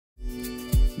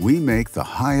We make the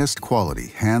highest quality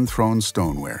hand-thrown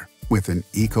stoneware with an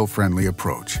eco-friendly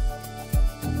approach.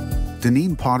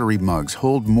 Deneen Pottery mugs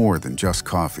hold more than just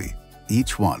coffee.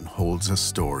 Each one holds a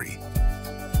story.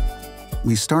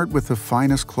 We start with the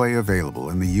finest clay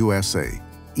available in the USA.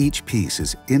 Each piece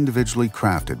is individually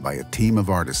crafted by a team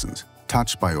of artisans,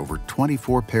 touched by over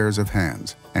 24 pairs of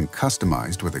hands, and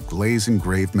customized with a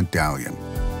glaze-engraved medallion.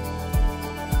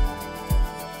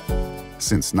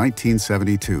 Since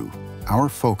 1972, our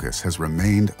focus has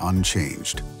remained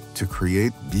unchanged: to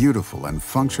create beautiful and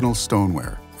functional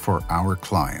stoneware for our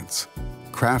clients.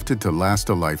 Crafted to last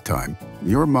a lifetime,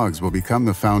 your mugs will become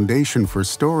the foundation for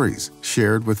stories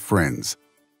shared with friends.